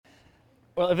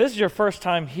Well, if this is your first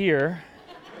time here,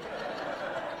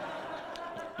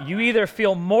 you either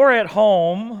feel more at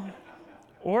home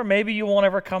or maybe you won't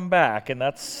ever come back. And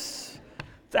that's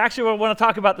actually what I want to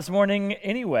talk about this morning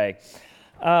anyway.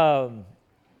 Um,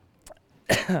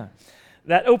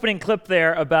 that opening clip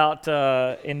there about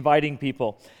inviting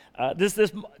people. This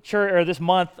church or this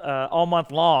month, all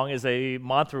month long, is a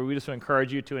month where we just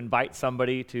encourage you to invite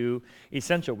somebody to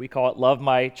Essential. We call it Love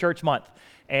My Church Month.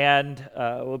 And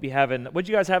we'll be having, what'd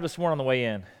you guys have this morning on the way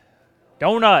in?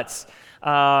 Donuts.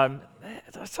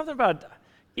 Something about,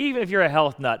 even if you're a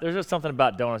health nut, there's just something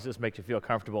about donuts that just makes you feel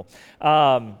comfortable.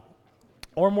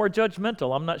 Or more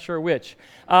judgmental, I'm not sure which.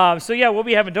 So yeah, we'll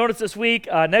be having donuts this week.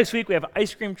 Next week we have an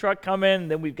ice cream truck coming,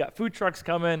 then we've got food trucks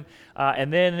coming,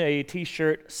 and then a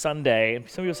t-shirt Sunday. And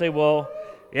some people say, well,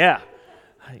 yeah,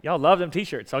 y'all love them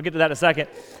t-shirts. I'll get to that in a second.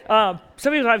 Some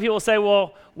people say,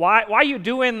 well, why are you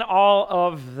doing all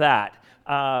of that?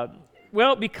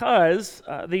 Well, because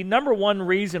the number one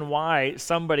reason why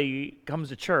somebody comes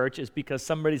to church is because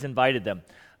somebody's invited them.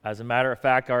 As a matter of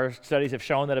fact, our studies have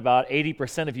shown that about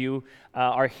 80% of you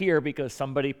are here because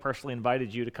somebody personally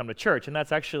invited you to come to church, and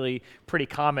that's actually pretty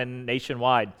common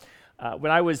nationwide.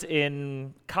 When I was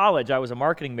in college, I was a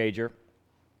marketing major,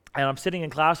 and I'm sitting in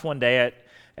class one day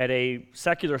at a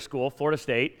secular school, Florida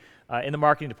State, in the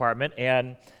marketing department,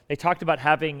 and they talked about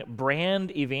having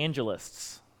brand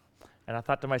evangelists. And I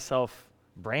thought to myself,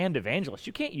 brand evangelist?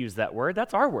 You can't use that word.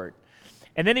 That's our word.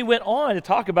 And then he went on to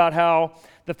talk about how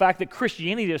the fact that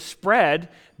Christianity has spread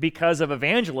because of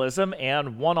evangelism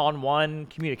and one-on-one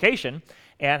communication,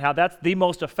 and how that's the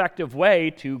most effective way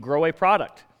to grow a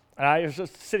product. And I was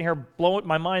just sitting here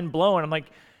my mind blown. I'm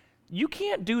like, you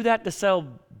can't do that to sell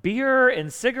beer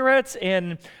and cigarettes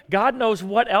and God knows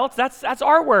what else. That's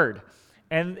our word.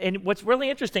 And what's really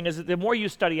interesting is that the more you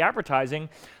study advertising,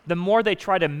 the more they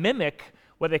try to mimic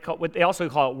what they also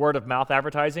call it word of mouth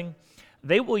advertising.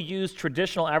 They will use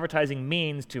traditional advertising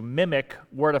means to mimic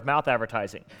word of mouth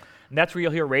advertising. And that's where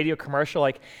you'll hear a radio commercial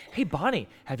like, hey, Bonnie,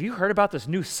 have you heard about this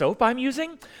new soap I'm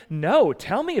using? No,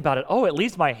 tell me about it. Oh, it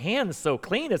leaves my hands so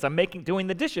clean as I'm doing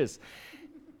the dishes.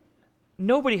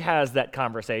 Nobody has that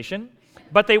conversation,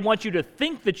 but they want you to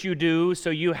think that you do,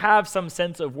 so you have some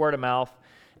sense of word of mouth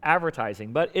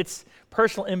advertising. But it's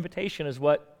personal invitation is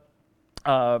what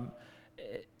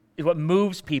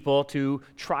moves people to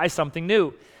try something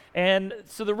new. And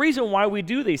so the reason why we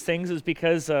do these things is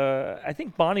because I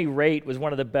think Bonnie Raitt was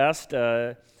one of the best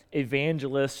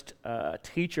evangelist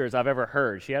teachers I've ever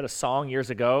heard. She had a song years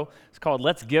ago. It's called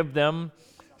Let's Give Them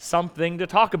Something to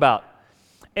Talk About.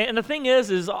 And the thing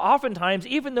is oftentimes,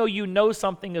 even though you know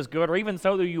something is good, or even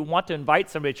though you want to invite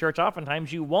somebody to church,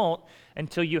 oftentimes you won't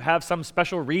until you have some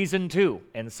special reason to.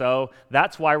 And so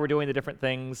that's why we're doing the different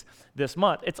things this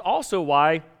month. It's also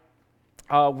why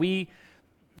we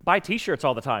buy t-shirts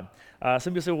all the time.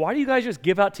 Some people say, why do you guys just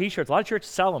give out t-shirts? A lot of churches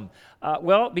sell them.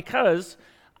 Well, because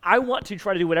I want to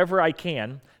try to do whatever I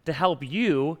can to help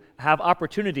you have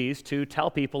opportunities to tell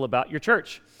people about your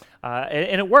church.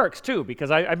 And it works too,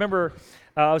 because I remember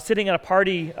I was sitting at a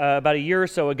party about a year or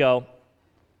so ago,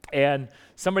 and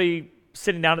somebody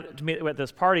sitting down to me at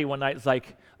this party one night was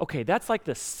like, okay, that's like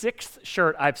the 6th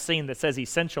shirt I've seen that says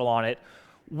Essential on it.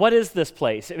 What is this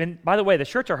place? And by the way, the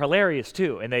shirts are hilarious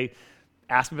too, and they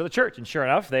asked me for the church, and sure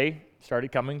enough, they started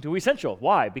coming to Essential.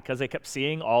 Why? Because they kept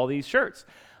seeing all these shirts.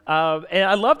 And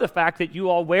I love the fact that you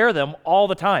all wear them all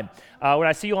the time. When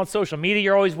I see you on social media,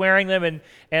 you're always wearing them,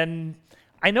 and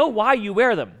I know why you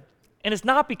wear them. And it's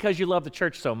not because you love the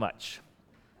church so much.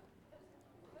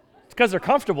 It's because they're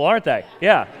comfortable, aren't they?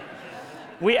 Yeah.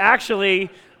 We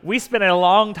spent a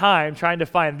long time trying to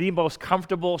find the most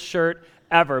comfortable shirt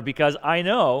ever, because I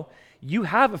know you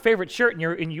have a favorite shirt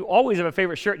and you always have a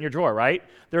favorite shirt in your drawer, right?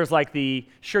 There's like the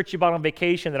shirts you bought on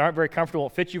vacation that aren't very comfortable,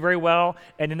 fit you very well,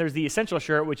 and then there's the Essential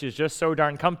shirt, which is just so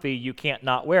darn comfy you can't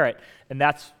not wear it. And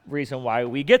that's the reason why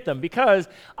we get them, because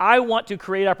I want to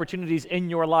create opportunities in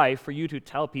your life for you to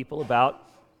tell people about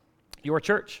your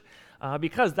church.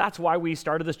 Because that's why we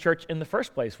started this church in the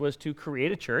first place, was to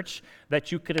create a church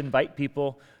that you could invite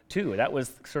people to. That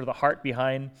was sort of the heart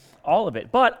behind all of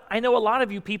it. But I know a lot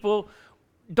of you people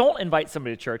don't invite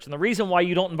somebody to church. And the reason why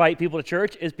you don't invite people to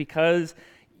church is because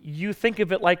you think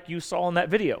of it like you saw in that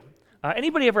video.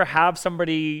 Anybody ever have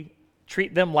somebody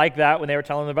treat them like that when they were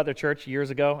telling them about their church years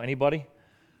ago? Anybody?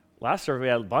 Last service we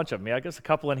had a bunch of them. I guess a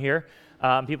couple in here.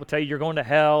 People tell you you're going to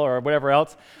hell or whatever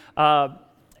else.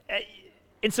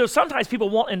 And so sometimes people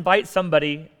won't invite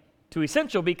somebody to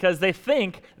Essential because they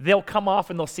think they'll come off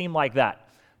and they'll seem like that.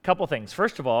 A couple things.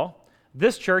 First of all,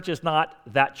 This church is not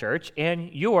that church, and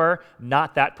you're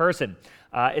not that person.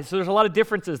 And so there's a lot of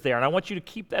differences there, and I want you to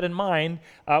keep that in mind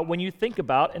when you think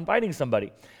about inviting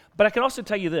somebody. But I can also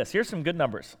tell you this. Here's some good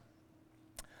numbers.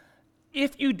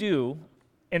 If you do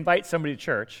invite somebody to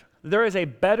church, there is a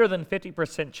better than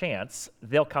 50% chance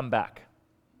they'll come back.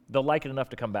 They'll like it enough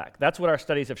to come back. That's what our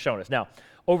studies have shown us. Now,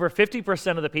 over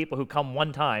 50% of the people who come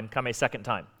one time come a second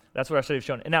time. That's what our studies have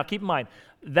shown. And now, keep in mind,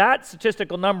 that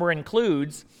statistical number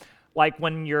includes, like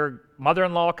when your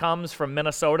mother-in-law comes from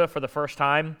Minnesota for the first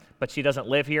time, but she doesn't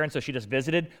live here, and so she just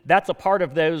visited. That's a part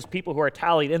of those people who are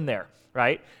tallied in there,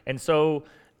 right? And so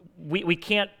we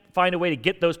can't find a way to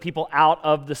get those people out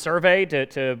of the survey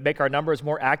to make our numbers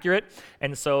more accurate.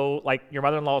 And so, like, your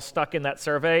mother-in-law is stuck in that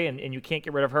survey, and you can't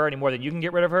get rid of her any more than you can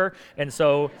get rid of her. And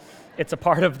so it's a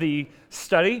part of the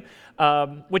study,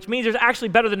 which means there's actually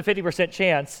better than a 50%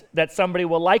 chance that somebody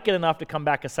will like it enough to come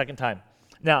back a second time.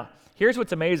 Now, here's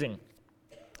what's amazing,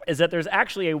 is that there's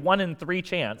actually a 1 in 3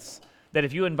 chance that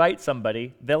if you invite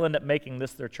somebody, they'll end up making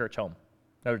this their church home.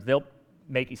 In other words, they'll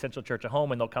make Essential Church a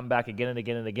home, and they'll come back again and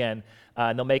again and again,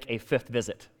 and they'll make a 5th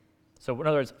visit. So in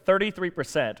other words,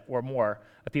 33% or more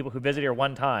of people who visit here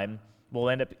one time will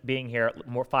end up being here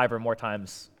 5 or more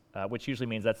times, which usually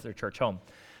means that's their church home.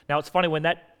 Now, it's funny, when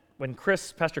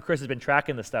Pastor Chris has been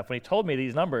tracking this stuff, when he told me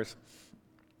these numbers,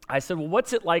 I said, well,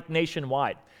 what's it like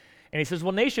nationwide? And he says,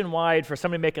 well, nationwide, for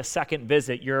somebody to make a second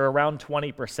visit, you're around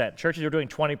 20%. Churches who are doing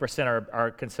 20%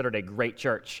 are considered a great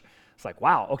church. It's like,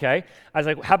 wow, okay. I was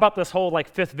like, how about this whole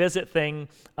 5th visit thing?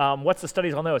 What's the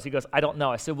studies on those? He goes, I don't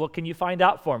know. I said, well, can you find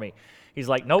out for me? He's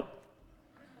like, nope.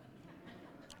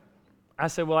 I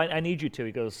said, well, I need you to.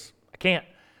 He goes, I can't.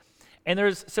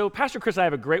 And so Pastor Chris and I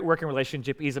have a great working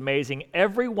relationship. He's amazing.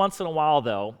 Every once in a while,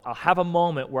 though, I'll have a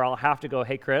moment where I'll have to go,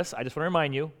 hey, Chris, I just want to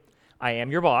remind you, I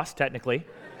am your boss, technically.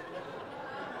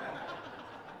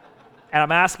 And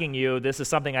I'm asking you, this is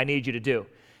something I need you to do.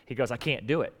 He goes, I can't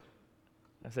do it.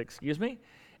 I said, excuse me?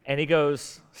 And he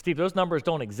goes, Steve, those numbers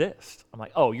don't exist. I'm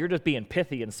like, oh, you're just being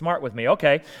pithy and smart with me.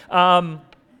 Okay. But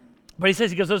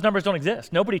he goes, those numbers don't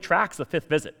exist. Nobody tracks the 5th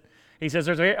visit. He says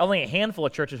there's only a handful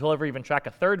of churches who'll ever even track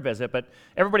a 3rd visit, but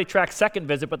everybody tracks 2nd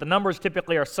visit, but the numbers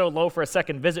typically are so low for a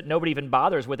 2nd visit, nobody even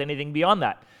bothers with anything beyond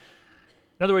that.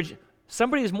 In other words,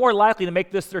 somebody is more likely to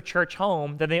make this their church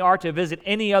home than they are to visit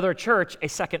any other church a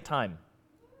second time.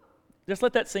 Just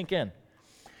let that sink in.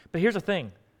 But here's the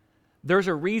thing. There's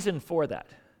a reason for that,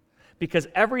 because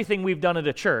everything we've done at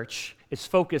a church is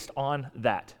focused on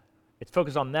that. It's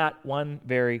focused on that one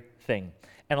very thing.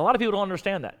 And a lot of people don't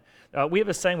understand that. We have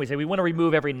a saying, we say we want to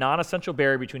remove every non-essential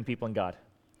barrier between people and God.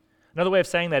 Another way of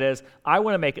saying that is, I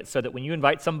want to make it so that when you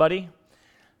invite somebody,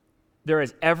 there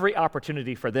is every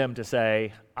opportunity for them to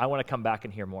say, I want to come back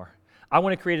and hear more. I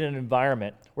want to create an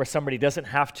environment where somebody doesn't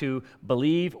have to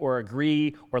believe or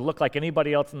agree or look like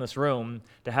anybody else in this room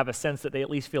to have a sense that they at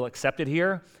least feel accepted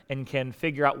here and can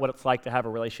figure out what it's like to have a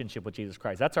relationship with Jesus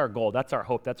Christ. That's our goal. That's our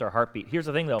hope. That's our heartbeat. Here's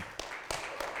the thing, though.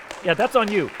 Yeah, that's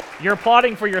on you. You're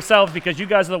applauding for yourselves because you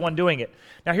guys are the one doing it.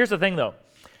 Now, here's the thing, though.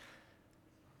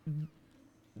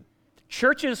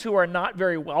 Churches who are not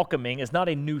very welcoming is not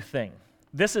a new thing.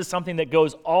 This is something that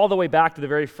goes all the way back to the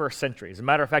very first century. As a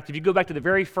matter of fact, if you go back to the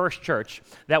very first church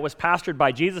that was pastored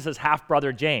by Jesus'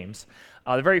 half-brother James,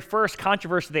 the very first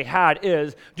controversy they had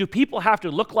is, do people have to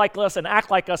look like us and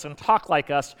act like us and talk like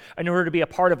us in order to be a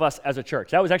part of us as a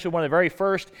church? That was actually one of the very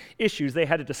first issues they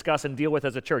had to discuss and deal with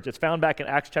as a church. It's found back in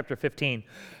Acts chapter 15.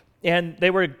 And they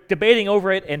were debating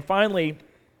over it, and finally,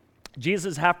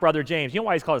 Jesus' half-brother James, you know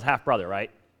why he's called his half-brother,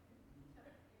 right?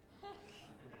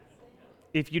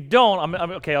 If you don't,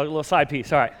 I'm okay, a little side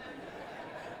piece, all right.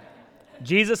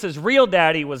 Jesus' real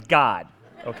daddy was God,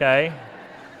 okay?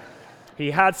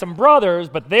 He had some brothers,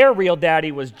 but their real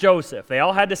daddy was Joseph. They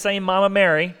all had the same Mama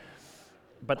Mary,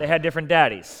 but they had different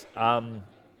daddies.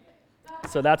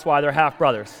 So that's why they're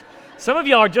half-brothers. Some of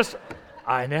y'all are just,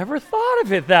 I never thought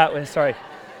of it that way, sorry.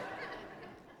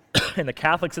 And the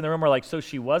Catholics in the room are like, so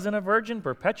she wasn't a virgin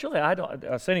perpetually?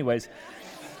 So anyways.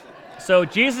 So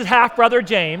Jesus' half-brother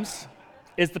James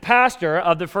is the pastor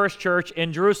of the first church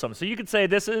in Jerusalem. So you could say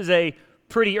this is a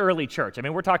pretty early church. I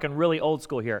mean, we're talking really old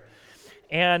school here.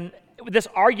 And this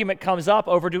argument comes up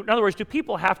over, in other words, do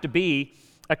people have to be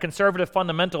a conservative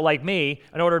fundamental like me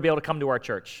in order to be able to come to our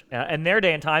church? In their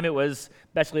day and time, it was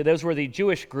basically those were the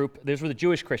Jewish group, those were the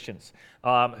Jewish Christians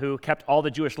who kept all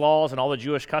the Jewish laws and all the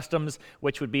Jewish customs,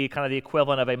 which would be kind of the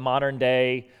equivalent of a modern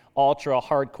day,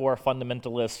 ultra-hardcore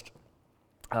fundamentalist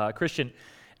Christian.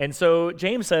 And so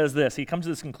James says this, he comes to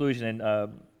this conclusion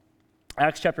in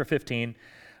Acts chapter 15,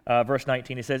 verse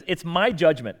 19. He says, it's my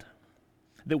judgment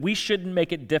that we shouldn't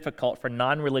make it difficult for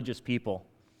non-religious people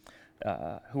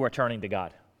who are turning to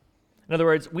God. In other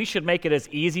words, we should make it as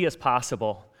easy as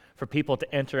possible for people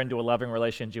to enter into a loving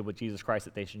relationship with Jesus Christ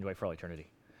that they should enjoy for all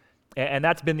eternity. And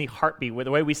that's been the heartbeat.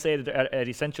 The way we say it at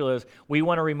Essential is we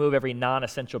want to remove every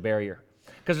non-essential barrier.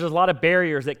 Because there's a lot of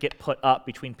barriers that get put up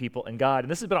between people and God.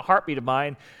 And this has been a heartbeat of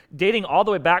mine, dating all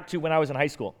the way back to when I was in high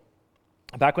school.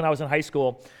 Back when I was in high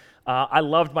school, I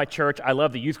loved my church. I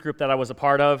loved the youth group that I was a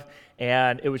part of.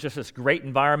 And it was just this great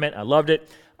environment. I loved it.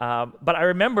 But I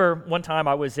remember one time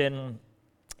I was in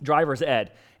driver's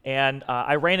ed. And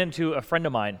I ran into a friend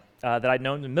of mine that I'd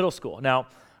known in middle school. Now,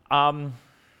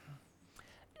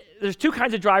 there's two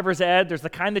kinds of driver's ed. There's the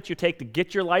kind that you take to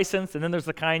get your license, and then there's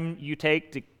the kind you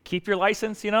take to keep your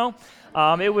license, It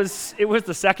was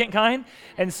the second kind.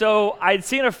 And so I'd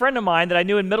seen a friend of mine that I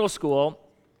knew in middle school,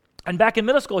 and back in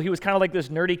middle school, he was kind of like this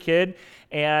nerdy kid,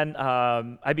 and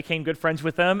I became good friends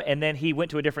with him, and then he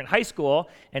went to a different high school,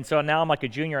 and so now I'm like a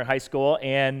junior in high school,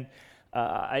 and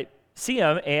I see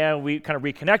him, and we kind of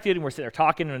reconnected, and we're sitting there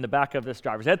talking in the back of this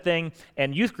driver's ed thing,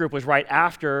 and youth group was right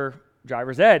after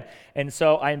driver's ed, and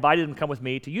so I invited him to come with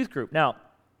me to youth group. Now,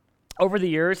 over the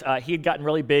years, he had gotten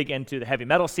really big into the heavy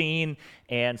metal scene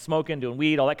and smoking, doing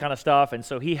weed, all that kind of stuff, and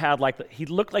so he had he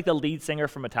looked like the lead singer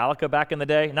from Metallica back in the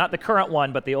day, not the current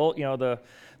one, but the old, the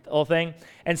old thing,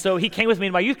 and so he came with me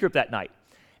to my youth group that night.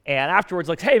 And afterwards,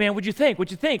 like, hey man, what'd you think?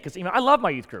 Because I love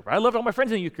my youth group. I loved all my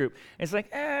friends in the youth group. And it's like,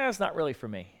 it's not really for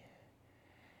me.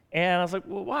 And I was like,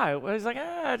 well, why? Well, he's like,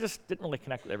 I just didn't really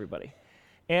connect with everybody.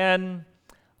 And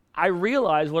I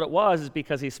realized what it was is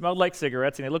because he smelled like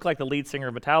cigarettes and he looked like the lead singer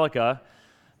of Metallica.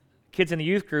 Kids in the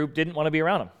youth group didn't want to be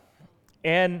around him.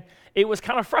 And it was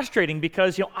kind of frustrating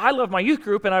because, I love my youth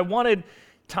group and I wanted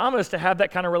Thomas to have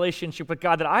that kind of relationship with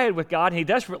God that I had with God, and he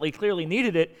desperately, clearly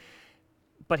needed it,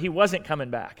 but he wasn't coming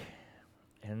back.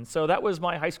 And so that was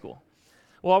my high school.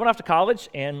 Well, I went off to college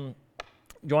and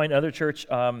joined another church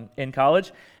in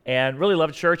college and really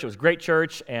loved church. It was a great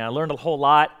church, and I learned a whole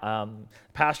lot.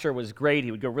 Pastor was great.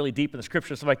 He would go really deep in the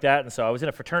scripture, stuff like that. And so I was in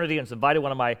a fraternity and invited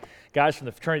one of my guys from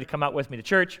the fraternity to come out with me to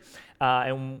church.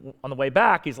 And on the way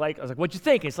back, I was like, what'd you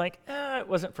think? And he's like, it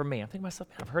wasn't for me. I'm thinking to myself,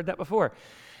 I've heard that before.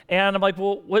 And I'm like,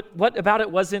 well, what about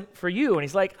it wasn't for you? And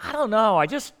he's like, I don't know. I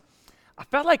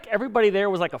felt like everybody there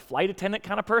was like a flight attendant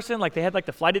kind of person. Like they had like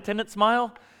the flight attendant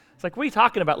smile. It's like, what are you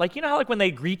talking about? Like, how like when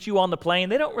they greet you on the plane,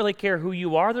 they don't really care who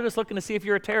you are. They're just looking to see if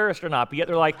you're a terrorist or not. But yet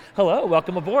they're like, hello,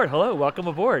 welcome aboard. Hello, welcome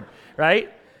aboard,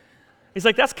 right? He's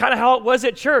like, that's kind of how it was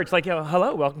at church. Like,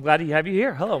 hello, welcome, glad to have you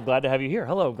here. Hello, glad to have you here.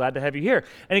 Hello, glad to have you here.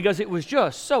 And he goes, it was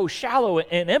just so shallow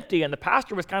and empty. And the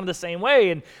pastor was kind of the same way.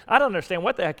 And I don't understand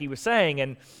what the heck he was saying.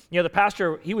 And, the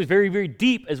pastor, he was very, very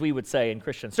deep, as we would say in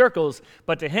Christian circles.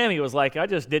 But to him, he was like, I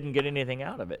just didn't get anything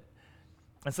out of it.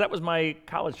 And so that was my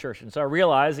college church. And so I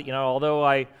realized that, although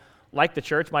I liked the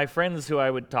church, my friends who I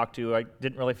would talk to, I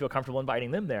didn't really feel comfortable inviting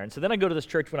them there. And so then I go to this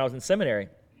church when I was in seminary.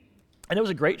 And it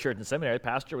was a great church in seminary. The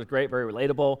pastor was great, very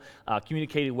relatable,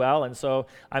 communicated well. And so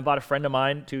I invited a friend of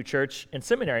mine to church in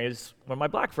seminary. He was one of my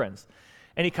black friends.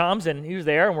 And he comes, and he was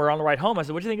there, and we're on the ride home. I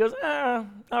said, what do you think? He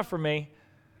goes, not for me.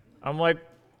 I'm like,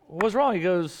 what's wrong? He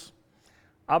goes,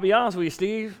 I'll be honest with you,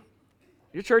 Steve,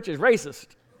 your church is racist.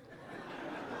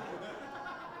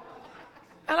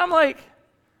 And I'm like,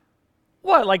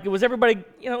 what? Like, was everybody,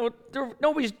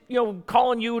 nobody's,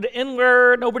 calling you the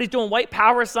N-word, nobody's doing white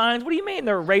power signs. What do you mean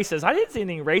they're racist? I didn't see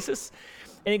anything racist.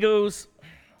 And he goes,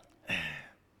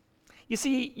 you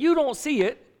see, you don't see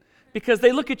it because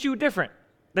they look at you different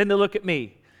than they look at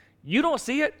me. You don't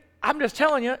see it. I'm just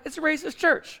telling you, it's a racist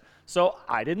church. So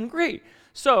I didn't agree.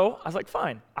 So I was like,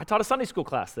 fine. I taught a Sunday school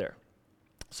class there.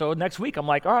 So next week, I'm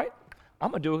like, all right,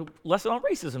 I'm going to do a lesson on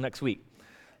racism next week.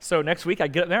 So next week, I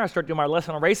get up there, I start doing my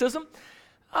lesson on racism.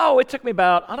 Oh, it took me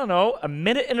about, a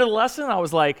minute into the lesson. I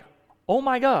was like, oh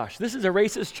my gosh, this is a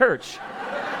racist church.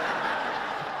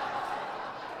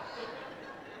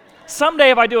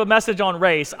 Someday if I do a message on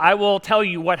race, I will tell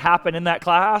you what happened in that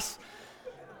class.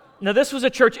 Now, this was a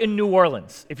church in New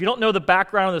Orleans. If you don't know the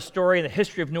background of the story and the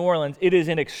history of New Orleans, it is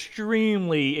an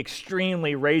extremely,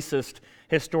 extremely racist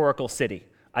historical city.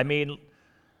 I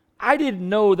didn't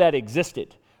know that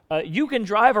existed. You can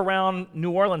drive around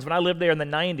New Orleans. When I lived there in the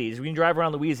 90s, you can drive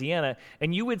around Louisiana,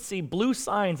 and you would see blue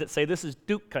signs that say, this is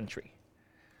Duke country.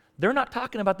 They're not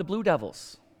talking about the Blue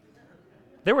Devils.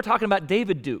 They were talking about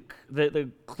David Duke, the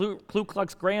Ku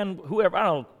Klux Klan, whoever. I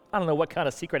don't know what kind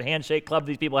of secret handshake club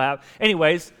these people have.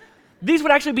 Anyways, these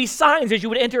would actually be signs as you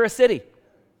would enter a city.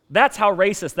 That's how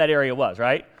racist that area was,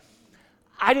 right?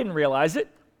 I didn't realize it,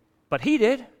 but he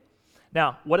did.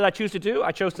 Now, what did I choose to do?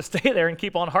 I chose to stay there and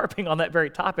keep on harping on that very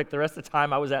topic the rest of the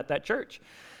time I was at that church.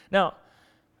 Now,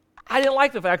 I didn't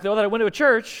like the fact, though, that I went to a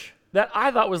church that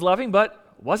I thought was loving,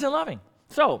 but wasn't loving.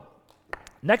 So,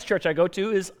 next church I go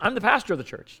to is I'm the pastor of the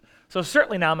church. So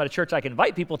certainly now I'm at a church I can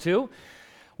invite people to.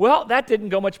 Well, that didn't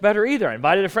go much better either. I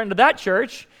invited a friend to that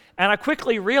church, and I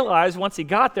quickly realized once he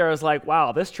got there, I was like,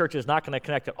 wow, this church is not going to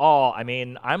connect at all. I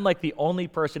mean, I'm like the only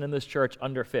person in this church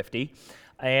under 50,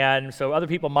 and so other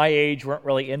people my age weren't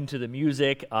really into the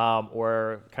music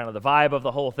or kind of the vibe of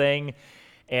the whole thing,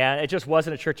 and it just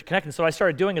wasn't a church to connect. And so what I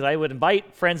started doing is I would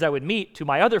invite friends I would meet to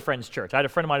my other friend's church. I had a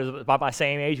friend of mine who was about my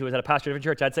same age who was at a pastor of a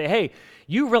different church. I'd say, hey,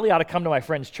 you really ought to come to my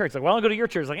friend's church. Like, well, I'll go to your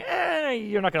church. Like,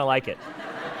 you're not going to like it.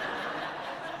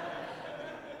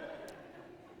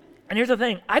 And here's the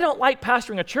thing, I don't like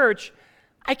pastoring a church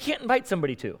I can't invite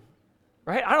somebody to,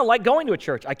 right? I don't like going to a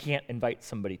church I can't invite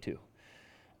somebody to.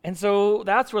 And so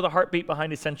that's where the heartbeat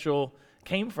behind Essential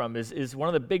came from, is one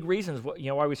of the big reasons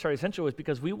why we started Essential was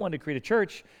because we wanted to create a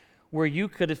church where you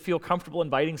could feel comfortable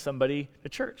inviting somebody to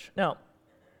church. Now,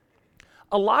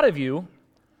 a lot of you,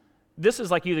 this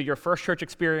is like either your first church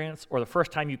experience or the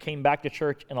first time you came back to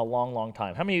church in a long, long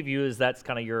time. How many of you that's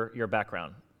kind of your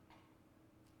background?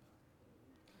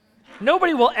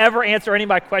 Nobody will ever answer any of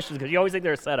my questions because you always think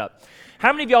they're a setup.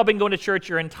 How many of y'all been going to church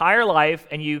your entire life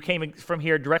and you came from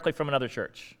here directly from another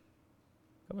church?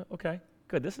 Okay,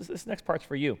 good. This next part's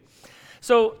for you.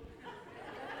 So,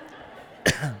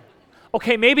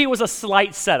 okay, maybe it was a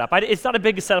slight setup. It's not a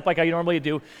big setup like I normally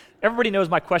do. Everybody knows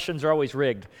my questions are always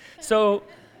rigged. So,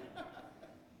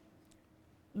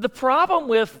 the problem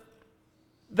with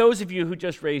those of you who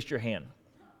just raised your hand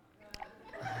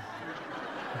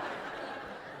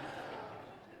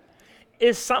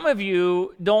is some of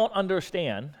you don't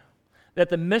understand that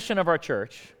the mission of our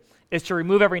church is to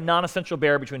remove every non-essential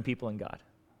barrier between people and God.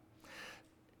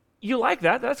 You like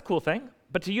that, that's a cool thing,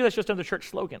 but to you that's just another church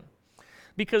slogan.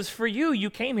 Because for you,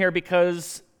 you came here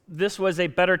because this was a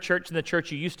better church than the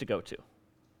church you used to go to.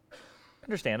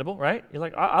 Understandable, right? You're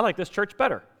like, I like this church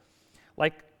better.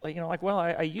 Well,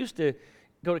 I used to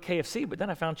go to KFC, but then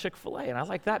I found Chick-fil-A, and I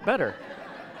like that better.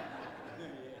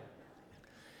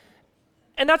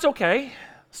 And that's okay,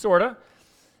 sort of.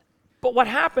 But what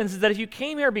happens is that if you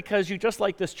came here because you just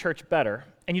like this church better,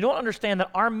 and you don't understand that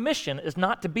our mission is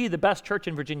not to be the best church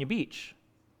in Virginia Beach,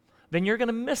 then you're going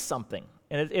to miss something.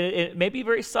 And it may be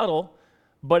very subtle,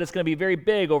 but it's going to be very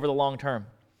big over the long term.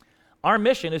 Our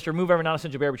mission is to remove every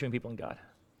non-essential barrier between people and God.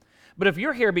 But if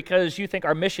you're here because you think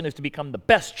our mission is to become the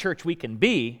best church we can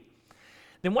be,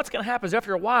 then what's going to happen is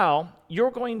after a while,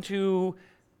 you're going to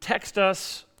text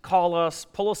us, call us,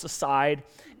 pull us aside,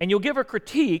 and you'll give a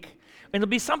critique, and it'll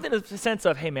be something in the sense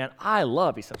of, hey man, I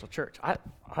love Essential Church. I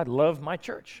love my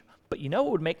church. But you know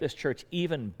what would make this church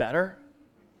even better?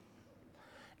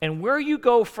 And where you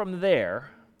go from there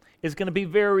is going to be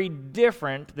very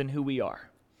different than who we are.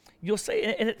 You'll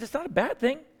say, and it's not a bad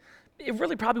thing. It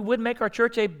really probably would make our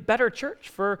church a better church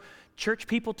for church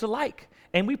people to like.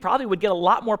 And we probably would get a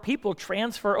lot more people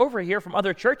transfer over here from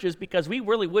other churches because we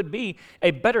really would be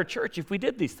a better church if we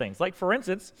did these things. Like, for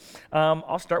instance,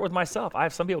 I'll start with myself. I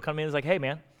have some people come in and like, hey,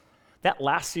 man, that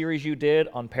last series you did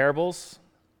on parables,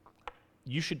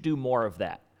 you should do more of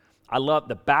that. I love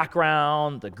the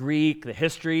background, the Greek, the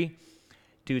history.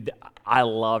 Dude, I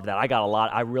love that. I got a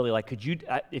lot. I really like,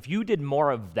 if you did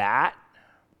more of that.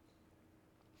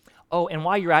 Oh, and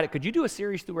while you're at it, could you do a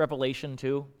series through Revelation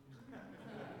too?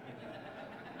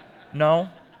 No?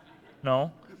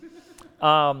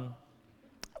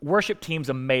 Worship team's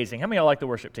amazing. How many of y'all like the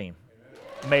worship team?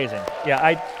 Amazing.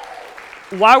 Yeah,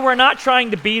 while we're not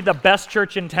trying to be the best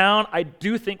church in town, I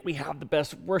do think we have the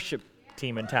best worship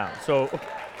team in town. So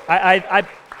I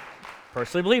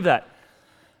personally believe that.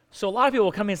 So a lot of people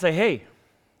will come in and say, hey,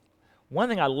 one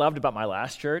thing I loved about my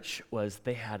last church was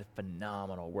they had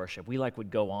phenomenal worship. We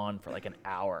would go on for an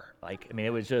hour. It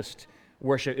was just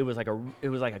worship. It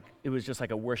was just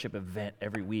like a worship event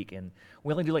every week, and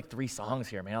we only do 3 songs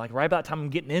here, man. Right about the time I'm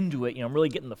getting into it, I'm really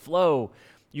getting the flow.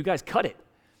 You guys cut it.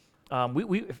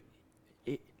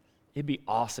 It'd be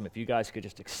awesome if you guys could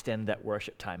just extend that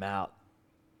worship time out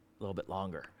a little bit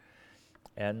longer.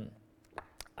 And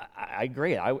I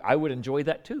agree. I would enjoy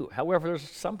that too. However, there's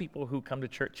some people who come to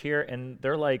church here and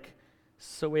they're like,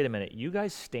 so wait a minute, you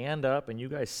guys stand up and you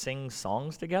guys sing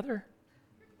songs together?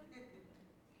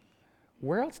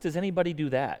 Where else does anybody do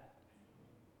that?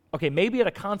 Okay, maybe at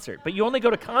a concert, but you only go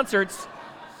to concerts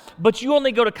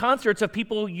of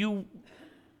people you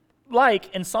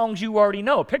like and songs you already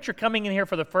know. Picture coming in here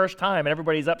for the first time and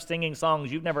everybody's up singing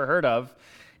songs you've never heard of.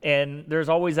 And there's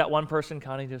always that one person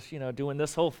kind of just, doing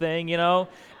this whole thing, and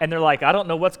they're like, I don't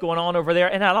know what's going on over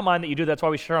there. And I don't mind that you do. That's why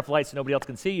we turn off the lights so nobody else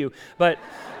can see you. But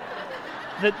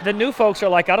the new folks are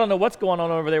like, I don't know what's going on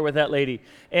over there with that lady.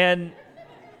 And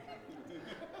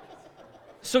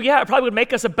So yeah, it probably would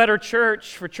make us a better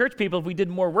church for church people if we did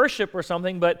more worship or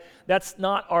something, but that's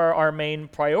not our main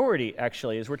priority,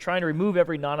 actually, is we're trying to remove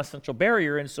every non-essential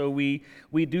barrier, and so we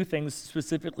do things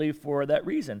specifically for that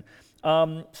reason.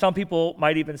 Some people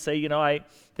might even say, I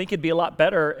think it'd be a lot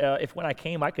better if when I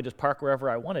came, I could just park wherever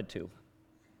I wanted to.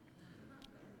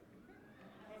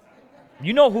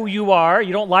 You know who you are.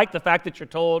 You don't like the fact that you're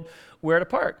told where to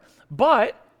park.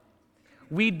 But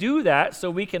we do that so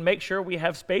we can make sure we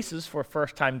have spaces for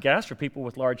first-time guests, for people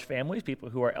with large families, people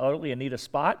who are elderly and need a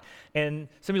spot. And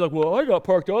some people are like, well, I got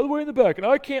parked all the way in the back, and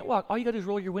I can't walk. All you got to do is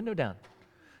roll your window down.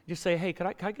 You say, hey, can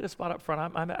I get a spot up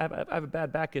front? I have a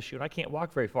bad back issue, and I can't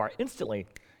walk very far. Instantly,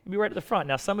 you'll be right at the front.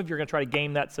 Now, some of you are going to try to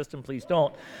game that system. Please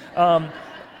don't.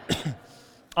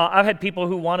 I've had people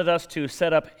who wanted us to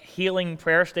set up healing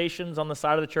prayer stations on the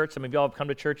side of the church. Some of y'all have come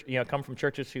to church, come from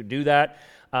churches who do that,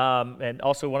 and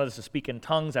also wanted us to speak in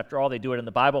tongues. After all, they do it in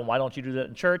the Bible. And why don't you do that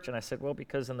in church? And I said, well,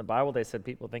 because in the Bible they said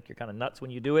people think you're kind of nuts when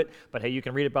you do it. But hey, you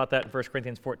can read about that in 1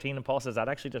 Corinthians 14. And Paul says, I'd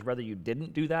actually just rather you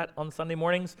didn't do that on Sunday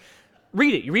mornings.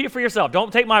 Read it. You read it for yourself.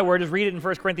 Don't take my word. Just read it in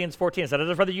 1 Corinthians 14. I said, I'd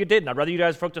just rather you didn't. I'd rather you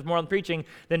guys focus more on preaching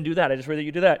than do that. I'd just rather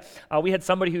you do that. We had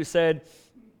somebody who said,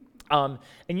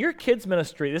 in your kids'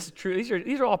 ministry, this is true.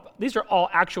 These are all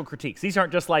actual critiques. These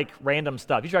aren't just like random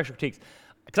stuff. These are actual critiques.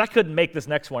 Because I couldn't make this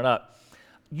next one up.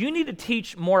 You need to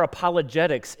teach more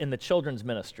apologetics in the children's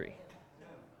ministry.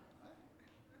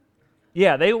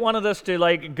 Yeah, they wanted us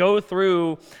to go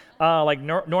through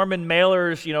Norman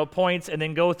Mailer's points, and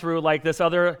then go through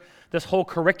this whole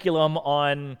curriculum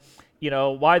on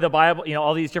why the Bible,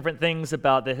 all these different things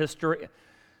about the history.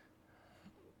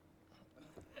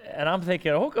 And I'm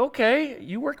thinking, okay,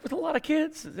 you work with a lot of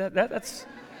kids. That's.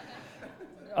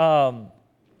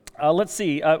 Let's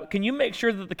see. Can you make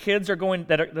sure that the kids are going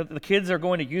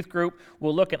to youth group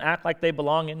will look and act like they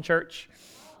belong in church?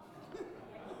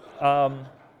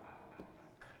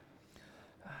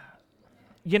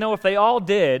 If they all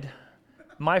did,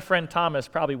 my friend Thomas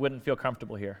probably wouldn't feel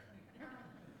comfortable here.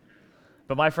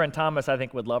 But my friend Thomas, I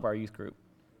think, would love our youth group.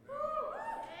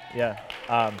 Yeah.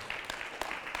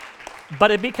 But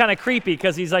it'd be kind of creepy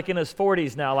because he's in his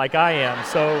 40s now, like I am.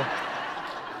 So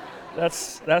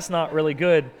that's not really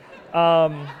good.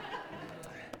 I've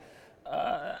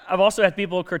also had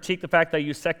people critique the fact that I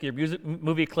use secular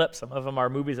movie clips. Some of them are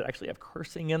movies that actually have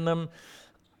cursing in them,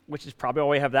 which is probably why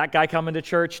we have that guy coming to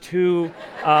church too.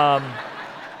 And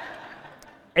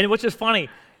which is funny.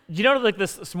 Do you know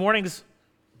this morning's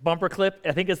bumper clip?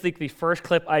 I think it's the first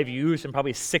clip I've used in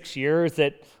probably 6 years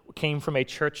that came from a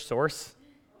church source.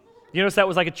 You notice that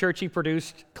was like a churchy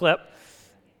produced clip?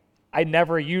 I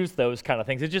never used those kind of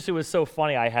things. It was so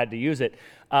funny I had to use it.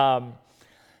 And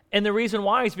the reason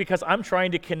why is because I'm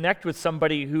trying to connect with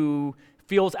somebody who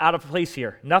feels out of place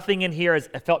here. Nothing in here has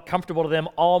felt comfortable to them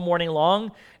all morning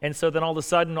long. And so then all of a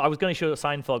sudden, I was going to show a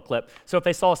Seinfeld clip. So if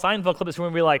they saw a Seinfeld clip, it's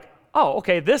going to be like, oh,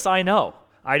 okay, this I know.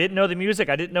 I didn't know the music.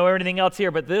 I didn't know everything else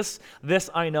here, but this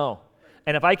I know.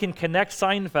 And if I can connect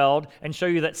Seinfeld and show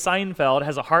you that Seinfeld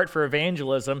has a heart for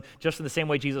evangelism just in the same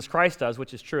way Jesus Christ does,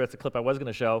 which is true, that's the clip I was going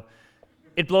to show,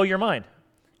 it'd blow your mind.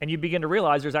 And you begin to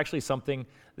realize there's actually something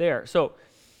there. So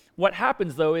what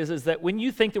happens, though, is that when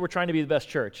you think that we're trying to be the best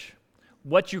church,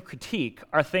 what you critique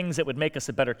are things that would make us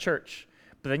a better church.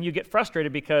 But then you get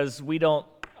frustrated because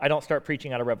I don't start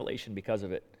preaching out of Revelation because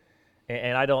of it.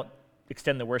 And I don't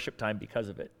extend the worship time because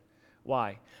of it.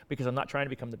 Why? Because I'm not trying to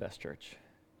become the best church.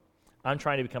 I'm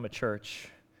trying to become a church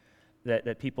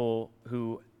that people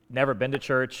who never been to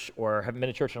church or haven't been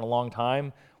to church in a long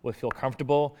time will feel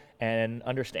comfortable and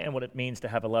understand what it means to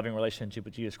have a loving relationship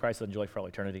with Jesus Christ and enjoy for all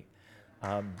eternity.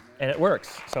 And it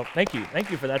works. So thank you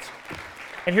for that.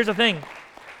 And here's the thing.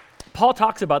 Paul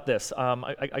talks about this.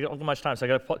 I don't have much time,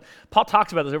 so Paul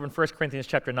talks about this over in 1 Corinthians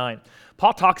chapter 9.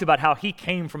 Paul talks about how he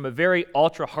came from a very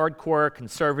ultra-hardcore,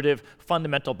 conservative,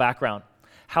 fundamental background.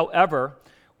 However,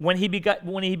 when he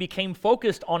became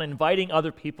focused on inviting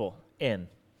other people in,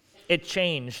 it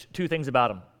changed two things about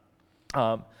him.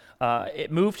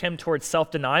 It moved him towards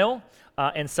self-denial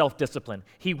and self-discipline.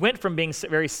 He went from being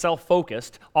very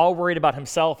self-focused, all worried about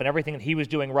himself and everything that he was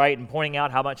doing right and pointing out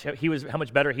how much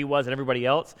better he was than everybody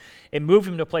else. It moved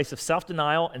him to a place of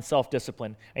self-denial and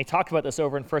self-discipline. And he talked about this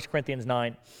over in 1 Corinthians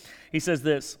 9. He says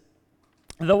this,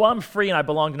 though I'm free and I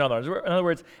belong to others. In other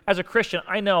words, as a Christian,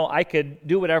 I know I could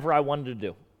do whatever I wanted to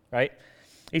do, right?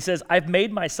 He says, I've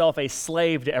made myself a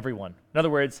slave to everyone. In other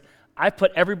words, I've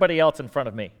put everybody else in front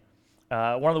of me.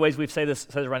 One of the ways we've said this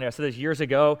around here, I said this years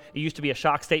ago. It used to be a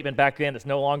shock statement back then. It's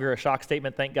no longer a shock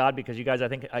statement, thank God, because you guys, I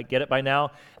think, I get it by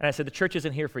now. And I said, the church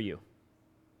isn't here for you.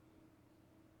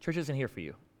 Church isn't here for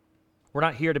you. We're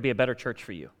not here to be a better church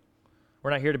for you.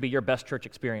 We're not here to be your best church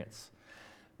experience.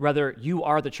 Rather, you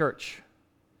are the church.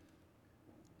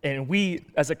 And we,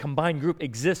 as a combined group,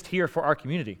 exist here for our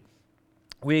community.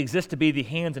 We exist to be the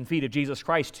hands and feet of Jesus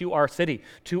Christ to our city,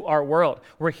 to our world.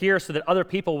 We're here so that other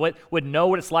people would know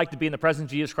what it's like to be in the presence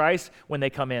of Jesus Christ when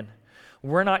they come in.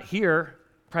 We're not here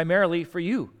primarily for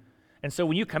you. And so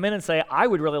when you come in and say, I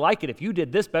would really like it if you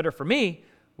did this better for me,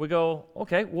 we go,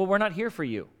 okay, well, we're not here for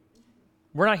you.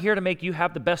 We're not here to make you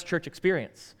have the best church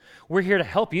experience. We're here to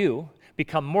help you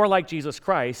become more like Jesus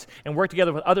Christ and work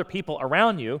together with other people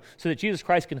around you so that Jesus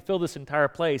Christ can fill this entire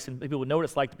place and people will know what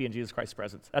it's like to be in Jesus Christ's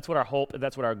presence. That's what our hope and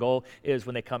that's what our goal is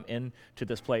when they come into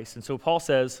this place. And so Paul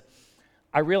says,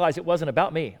 I realized it wasn't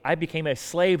about me. I became a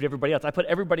slave to everybody else. I put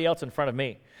everybody else in front of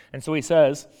me. And so he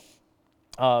says,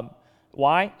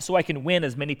 why? So I can win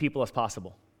as many people as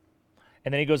possible.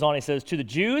 And then he goes on, he says, to the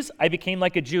Jews, I became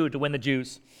like a Jew to win the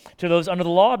Jews. To those under the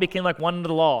law, I became like one under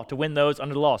the law to win those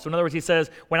under the law. So in other words, he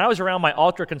says, when I was around my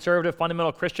ultra-conservative,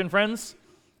 fundamental Christian friends,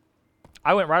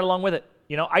 I went right along with it.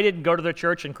 You know, I didn't go to their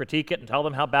church and critique it and tell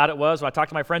them how bad it was. When I talked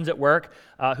to my friends at work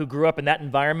who grew up in that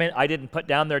environment, I didn't put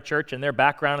down their church and their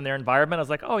background and their environment. I was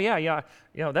like, oh, yeah, you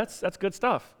know, that's good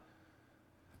stuff.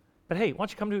 But hey, why don't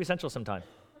you come to Essential sometime?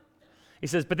 He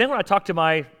says, but then when I talked to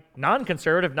my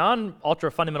non-conservative,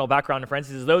 non-ultra-fundamental background friends,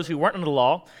 he says, those who weren't under the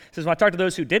law, he says, when I talked to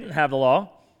those who didn't have the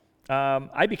law,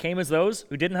 I became as those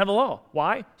who didn't have the law.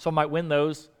 Why? So I might win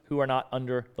those who are not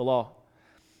under the law.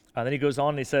 Then he goes on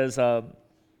and he says, to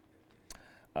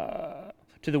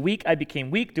the weak I became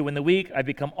weak, to win the weak I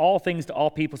become all things to all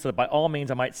people, so that by all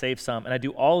means I might save some. And I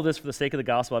do all of this for the sake of the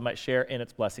gospel, I might share in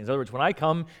its blessings. In other words, when I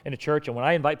come into church and when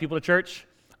I invite people to church,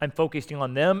 I'm focusing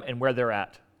on them and where they're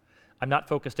at. I'm not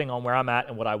focusing on where I'm at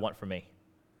and what I want for me.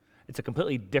 It's a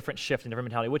completely different shift and different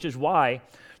mentality, which is why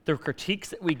the critiques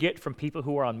that we get from people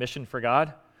who are on mission for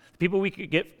God,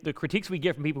 the critiques we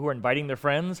get from people who are inviting their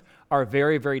friends are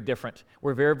very, very different.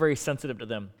 We're very, very sensitive to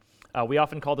them. We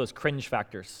often call those cringe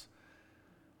factors.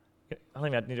 I don't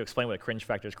think I need to explain what a cringe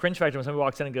factor is. Cringe factor when somebody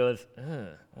walks in and goes,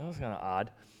 that was kind of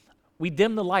odd. We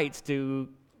dim the lights to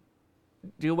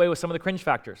do away with some of the cringe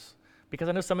factors. Because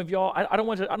I know some of y'all, I don't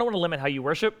want to limit how you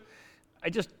worship. I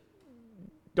just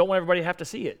don't want everybody to have to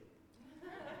see it.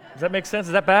 Does that make sense?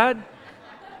 Is that bad?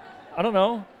 I don't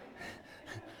know.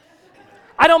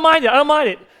 I don't mind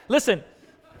it. Listen,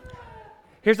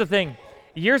 here's the thing.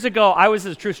 Years ago, this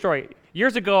is a true story.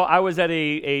 Years ago, I was at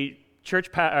a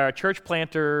church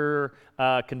planter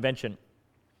convention.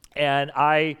 And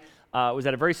I was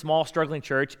at a very small, struggling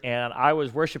church, and I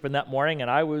was worshiping that morning, and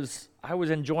I was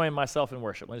enjoying myself in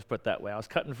worship. Let me just put it that way. I was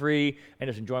cutting free and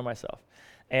just enjoying myself.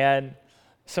 And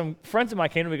some friends of mine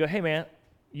came to me and go, hey, man,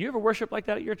 you ever worship like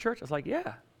that at your church? I was like,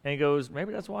 yeah. And he goes,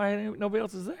 maybe that's why nobody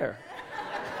else is there.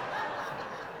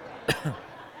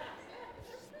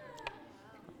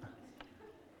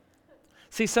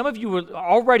 See, some of you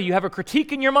you have a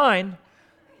critique in your mind.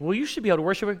 Well, you should be able to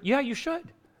worship. Yeah, you should.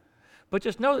 But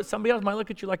just know that somebody else might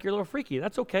look at you like you're a little freaky.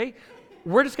 That's okay.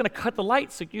 We're just going to cut the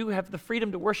lights so you have the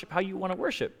freedom to worship how you want to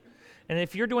worship. And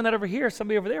if you're doing that over here,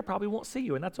 somebody over there probably won't see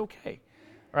you, and that's okay.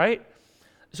 Right?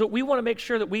 So we want to make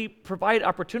sure that we provide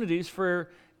opportunities for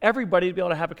everybody to be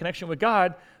able to have a connection with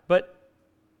God, but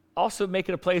also make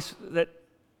it a place that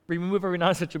remove every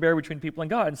nonsensical barrier between people and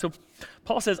God. And so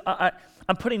Paul says,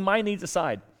 I'm putting my needs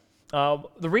aside.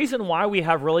 The reason why we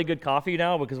have really good coffee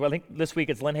now, because I think this week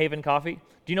it's Lynn Haven coffee.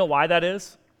 Do you know why that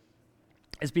is?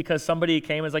 It's because somebody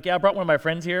came and was like, yeah, I brought one of my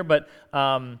friends here, but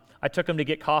I took him to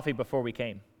get coffee before we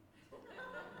came.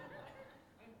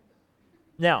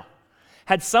 Now,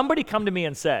 had somebody come to me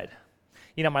and said,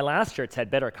 you know, my last church had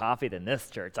better coffee than this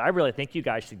church. I really think you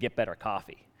guys should get better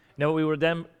coffee. You know what we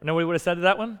would have said to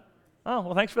that one? Oh,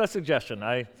 well, thanks for that suggestion.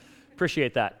 I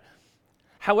appreciate that.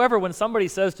 However, when somebody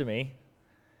says to me,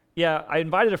 yeah, I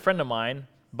invited a friend of mine,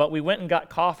 but we went and got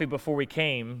coffee before we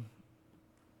came,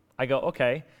 I go,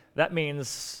 okay, that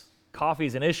means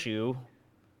coffee's an issue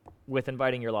with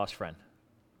inviting your lost friend.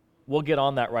 We'll get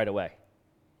on that right away.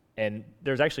 And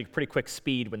there's actually pretty quick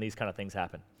speed when these kind of things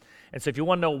happen. And so if you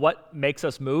want to know what makes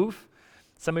us move,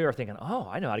 some of you are thinking, oh,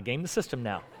 I know how to game the system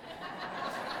now.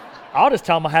 I'll just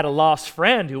tell them I had a lost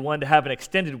friend who wanted to have an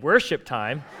extended worship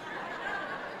time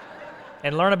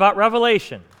and learn about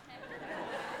Revelation.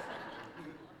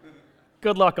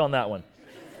 Good luck on that one.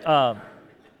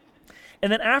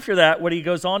 And then after that, what he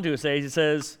goes on to say, he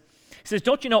says,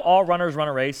 don't you know all runners run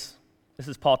a race? This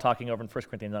is Paul talking over in 1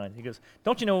 Corinthians 9. He goes,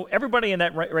 don't you know everybody in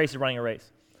that race is running a race?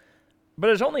 But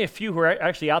there's only a few who are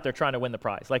actually out there trying to win the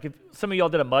prize. Like if some of y'all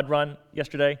did a mud run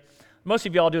yesterday, most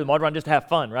of y'all do the mud run just to have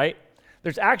fun, right?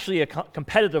 there's actually a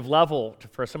competitive level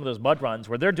for some of those mud runs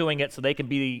where they're doing it so they can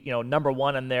be, number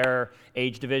one in their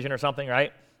age division or something,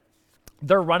 right?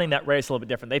 They're running that race a little bit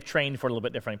different. They've trained for it a little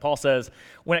bit differently. Paul says,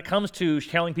 when it comes to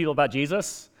telling people about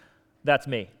Jesus, that's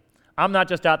me. I'm not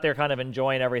just out there kind of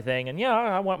enjoying everything, and yeah,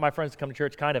 I want my friends to come to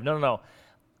church, kind of. No.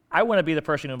 I want to be the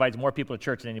person who invites more people to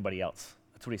church than anybody else.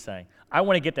 That's what he's saying. I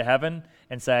want to get to heaven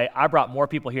and say, I brought more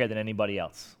people here than anybody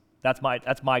else. That's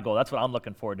my goal. That's what I'm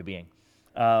looking forward to being.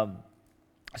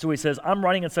 So he says, I'm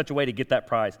running in such a way to get that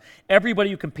prize.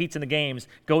 Everybody who competes in the games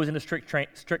goes into strict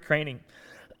training.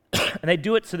 And they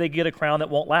do it so they get a crown that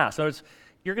won't last. So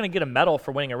you're going to get a medal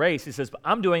for winning a race. He says, but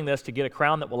I'm doing this to get a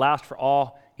crown that will last for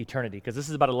all eternity, because this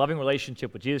is about a loving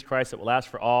relationship with Jesus Christ that will last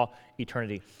for all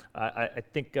eternity. I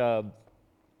think, I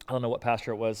don't know what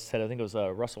pastor it was, said, I think it was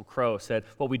Russell Crowe, said,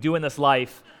 what we do in this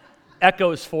life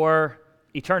echoes for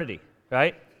eternity,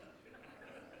 right?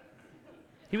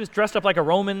 He was dressed up like a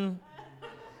Roman.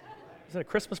 Is that a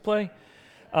Christmas play?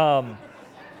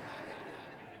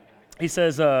 He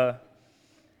says, I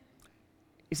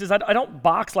don't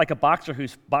box like a boxer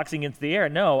who's boxing into the air.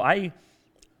 No, I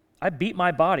beat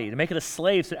my body to make it a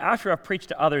slave, so after I've preached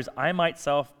to others, I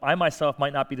myself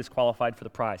might not be disqualified for the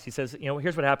prize. He says,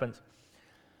 here's what happens.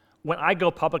 When I go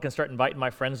public and start inviting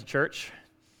my friends to church,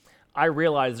 I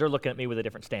realize they're looking at me with a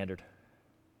different standard.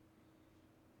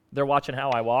 They're watching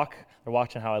how I walk. They're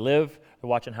watching how I live. They're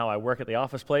watching how I work at the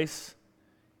office place.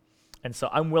 And so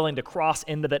I'm willing to cross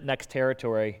into that next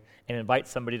territory and invite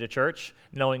somebody to church,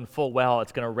 knowing full well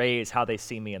it's going to raise how they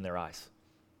see me in their eyes.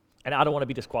 And I don't want to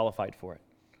be disqualified for it.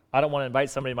 I don't want to invite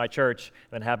somebody to my church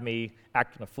and then have me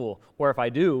acting a fool. Or if I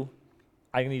do,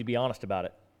 I need to be honest about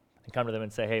it and come to them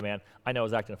and say, hey, man, I know I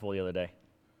was acting a fool the other day,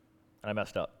 and I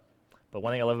messed up. But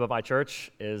one thing I love about my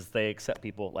church is they accept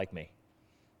people like me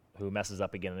who messes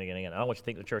up again and again and again. I don't want you to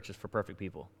think the church is for perfect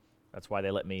people. That's why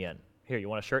they let me in. Here, you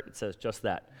want a shirt that says just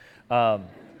that.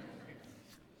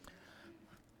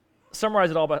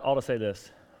 Summarize it all to say this.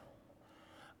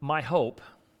 My hope,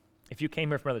 if you came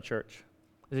here from another church,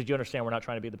 is that you understand we're not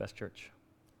trying to be the best church.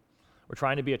 We're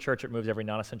trying to be a church that removes every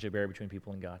non-essential barrier between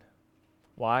people and God.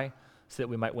 Why? So that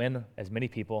we might win as many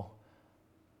people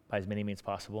by as many means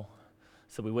possible.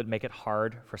 So we wouldn't make it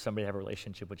hard for somebody to have a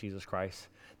relationship with Jesus Christ.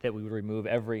 That we would remove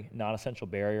every non-essential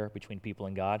barrier between people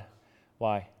and God.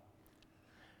 Why?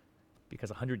 Because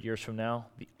 100 years from now,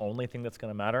 the only thing that's going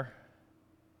to matter,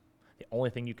 the only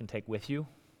thing you can take with you,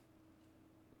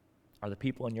 are the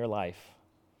people in your life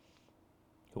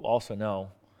who also know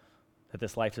that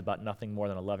this life is about nothing more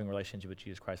than a loving relationship with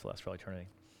Jesus Christ that lasts for all eternity.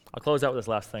 I'll close out with this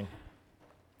last thing.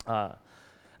 A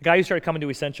guy who started coming to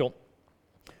Essential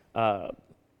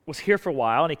was here for a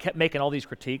while, and he kept making all these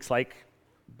critiques like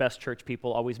best church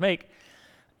people always make.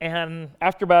 And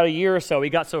after about a year or so, he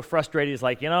got so frustrated, he's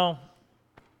like,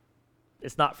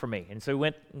 it's not for me. And so he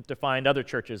went to find other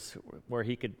churches where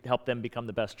he could help them become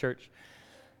the best church.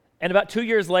 And about 2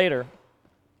 years later,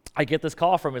 I get this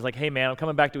call from him. He's like, hey, man, I'm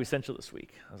coming back to Essential this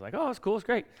week. I was like, oh, that's cool. It's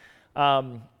great.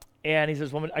 And he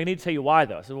says, well, I need to tell you why,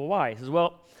 though. I said, well, why? He says,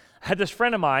 well, I had this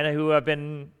friend of mine who I've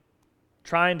been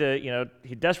trying to,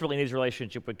 he desperately needs a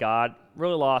relationship with God,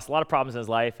 really lost, a lot of problems in his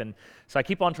life. And so I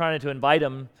keep on trying to invite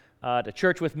him to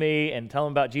church with me and tell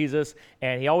him about Jesus.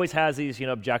 And he always has these,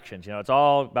 objections. It's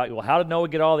all about, well, how did Noah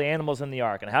get all the animals in the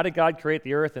ark? And how did God create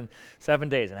the earth in 7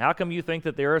 days? And how come you think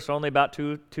that the earth's only about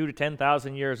 2 to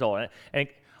 10,000 years old? And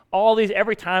all these,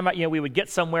 every time we would get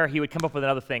somewhere, he would come up with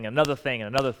another thing, and another thing,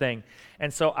 and another thing.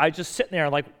 And so I just sitting there,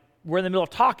 like, we're in the middle of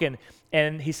talking,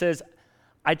 and he says,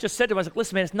 I just said to him, I was like,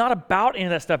 listen, man, it's not about any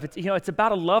of that stuff. It's, it's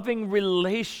about a loving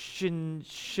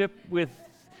relationship with,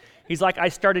 he's like, I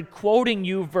started quoting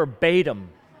you verbatim,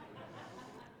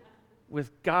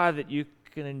 with God that you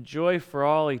can enjoy for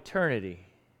all eternity.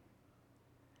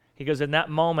 He goes, in that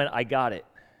moment, I got it.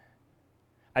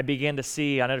 I began to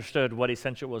see and understood what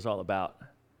Essential was all about.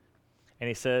 And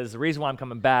he says, the reason why I'm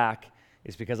coming back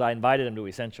is because I invited him to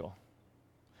Essential,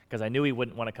 because I knew he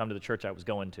wouldn't want to come to the church I was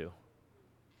going to.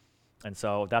 And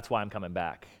so that's why I'm coming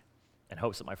back, in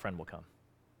hopes that my friend will come.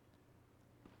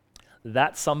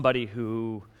 That's somebody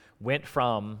who went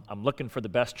from, I'm looking for the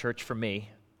best church for me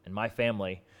and my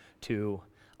family, to,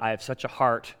 I have such a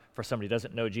heart for somebody who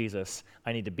doesn't know Jesus,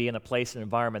 I need to be in a place and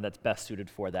environment that's best suited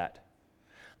for that.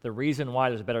 The reason why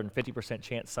there's a better than 50%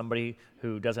 chance somebody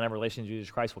who doesn't have a relationship with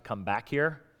Jesus Christ will come back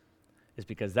here is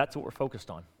because that's what we're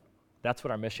focused on. That's what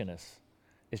our mission is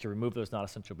to remove those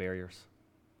non-essential barriers.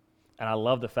 And I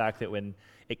love the fact that when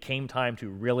it came time to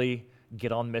really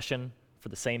get on mission for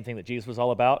the same thing that Jesus was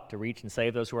all about, to reach and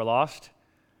save those who are lost,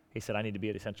 he said, I need to be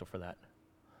at Essential for that.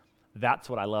 That's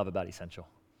what I love about Essential.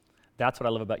 That's what I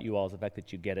love about you all, is the fact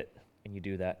that you get it and you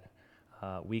do that.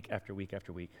 week after week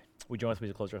after week. Would you join with me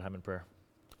to close our time in prayer?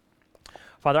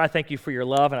 Father, I thank you for your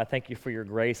love, and I thank you for your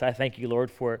grace. I thank you, Lord,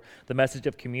 for the message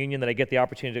of communion that I get the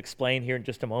opportunity to explain here in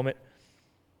just a moment,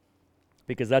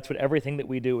 because that's what everything that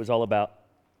we do is all about,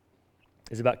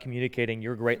 is about communicating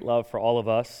your great love for all of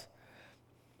us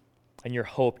and your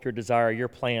hope, your desire, your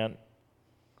plan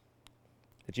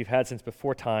that you've had since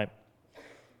before time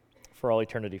for all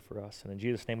eternity for us. And in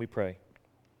Jesus' name we pray.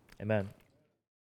 Amen.